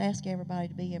ask everybody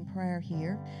to be in prayer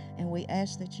here, and we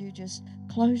ask that you just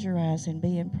close your eyes and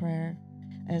be in prayer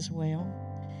as well.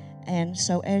 And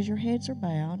so as your heads are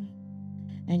bowed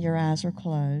and your eyes are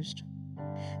closed,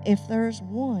 if there's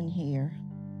one here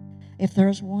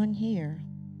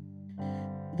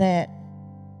that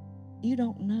you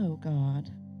don't know God,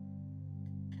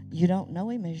 you don't know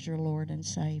Him as your Lord and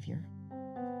Savior,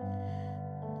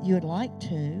 you would like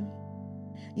to.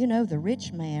 You know, the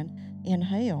rich man in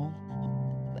hell,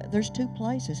 there's two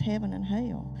places, heaven and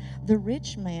hell. The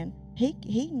rich man,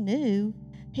 he knew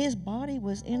his body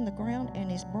was in the ground and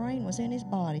his brain was in his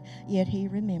body, yet he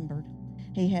remembered.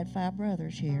 He had 5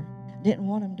 brothers here, didn't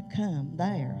want them to come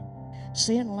there.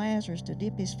 Send Lazarus to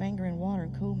dip his finger in water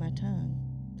and cool my tongue.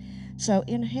 So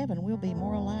in heaven we'll be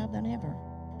more alive than ever,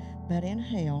 but in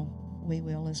hell we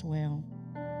will as well.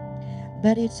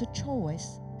 But it's a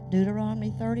choice.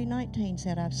 Deuteronomy 30:19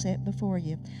 said, I've set before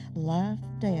you life,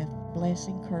 death,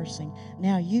 blessing, cursing.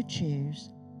 Now you choose.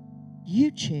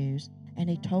 You choose. And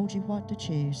He told you what to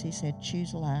choose. He said,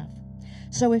 choose life.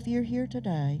 So if you're here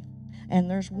today,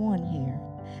 and there's one here,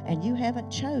 and you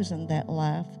haven't chosen that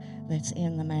life that's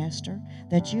in the Master,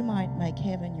 that you might make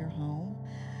heaven your home,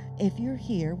 if you're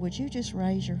here, would you just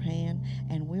raise your hand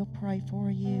and we'll pray for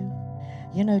you?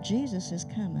 You know, Jesus is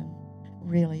coming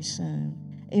really soon.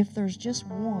 If there's just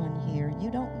one here, you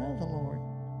don't know the Lord,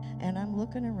 and I'm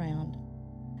looking around,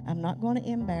 I'm not going to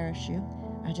embarrass you.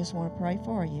 I just want to pray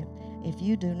for you. If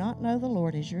you do not know the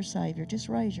Lord as your Savior, just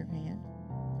raise your hand.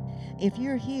 If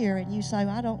you're here and you say,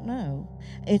 I don't know,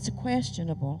 it's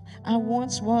questionable. I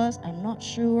once was, I'm not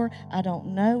sure, I don't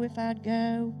know if I'd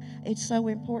go. It's so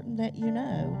important that you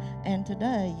know. And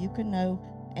today you can know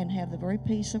and have the very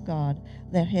peace of God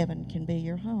that heaven can be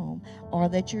your home, or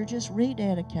that you're just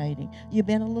rededicating. You've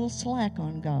been a little slack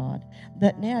on God,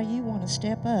 but now you want to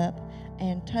step up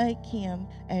and take Him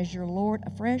as your Lord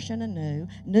afresh and anew,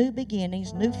 new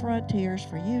beginnings, new frontiers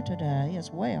for you today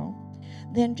as well.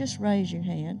 Then just raise your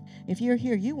hand. If you're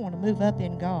here, you want to move up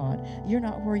in God, you're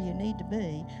not where you need to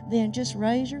be, then just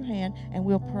raise your hand and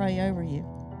we'll pray over you.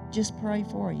 Just pray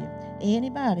for you.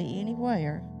 Anybody,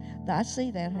 anywhere. I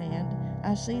see that hand.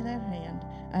 I see that hand.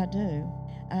 I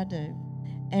do.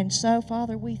 And so,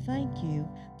 Father, we thank you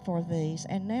for these.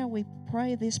 And now we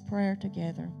pray this prayer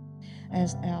together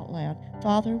as out loud.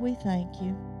 Father, we thank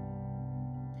you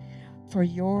for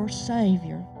your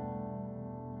Savior,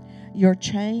 your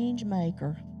change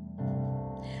maker.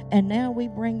 And now we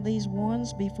bring these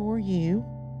ones before you.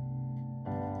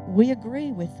 We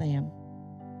agree with them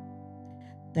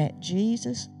that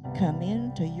Jesus come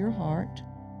into your heart,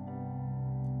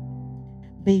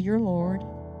 be your Lord,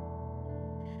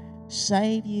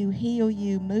 save you, heal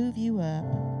you, move you up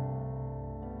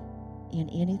in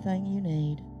anything you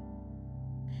need.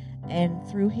 And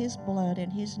through His blood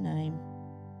and His name,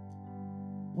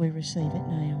 we receive it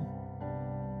now.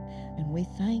 And we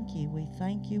thank you,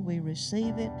 we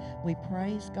receive it, we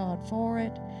praise God for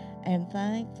it, and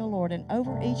thank the Lord. And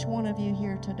over each one of you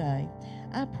here today,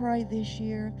 I pray this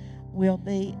year will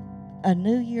be a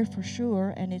new year for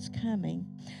sure, and it's coming.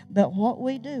 But what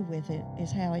we do with it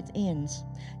is how it ends.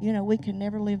 You know, we can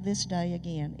never live this day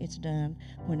again. It's done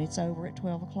when it's over at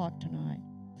 12 o'clock tonight.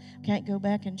 Can't go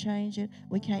back and change it.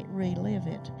 We can't relive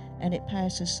it, and it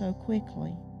passes so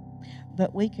quickly.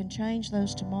 But we can change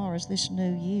those tomorrows this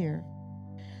new year.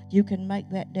 You can make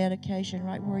that dedication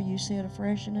right where you sit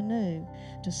afresh and anew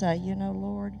to say, you know,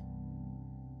 Lord,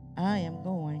 I am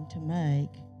going to make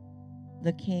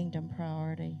the kingdom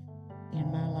priority in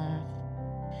my life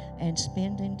and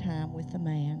spending time with the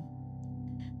man.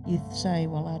 You say,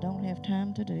 well, I don't have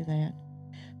time to do that.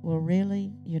 Well,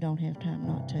 really, you don't have time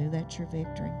not to. That's your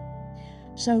victory.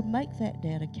 So make that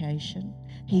dedication.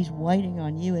 He's waiting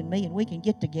on you and me, and we can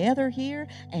get together here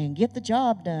and get the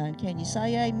job done. Can you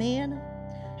say amen?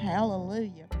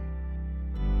 Hallelujah.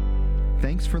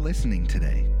 Thanks for listening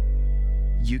today.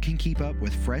 You can keep up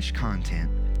with fresh content,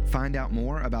 find out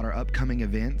more about our upcoming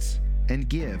events, and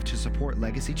give to support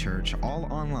Legacy Church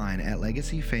all online at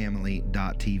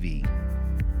legacyfamily.tv.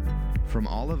 From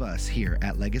all of us here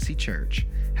at Legacy Church,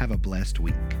 have a blessed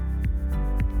week.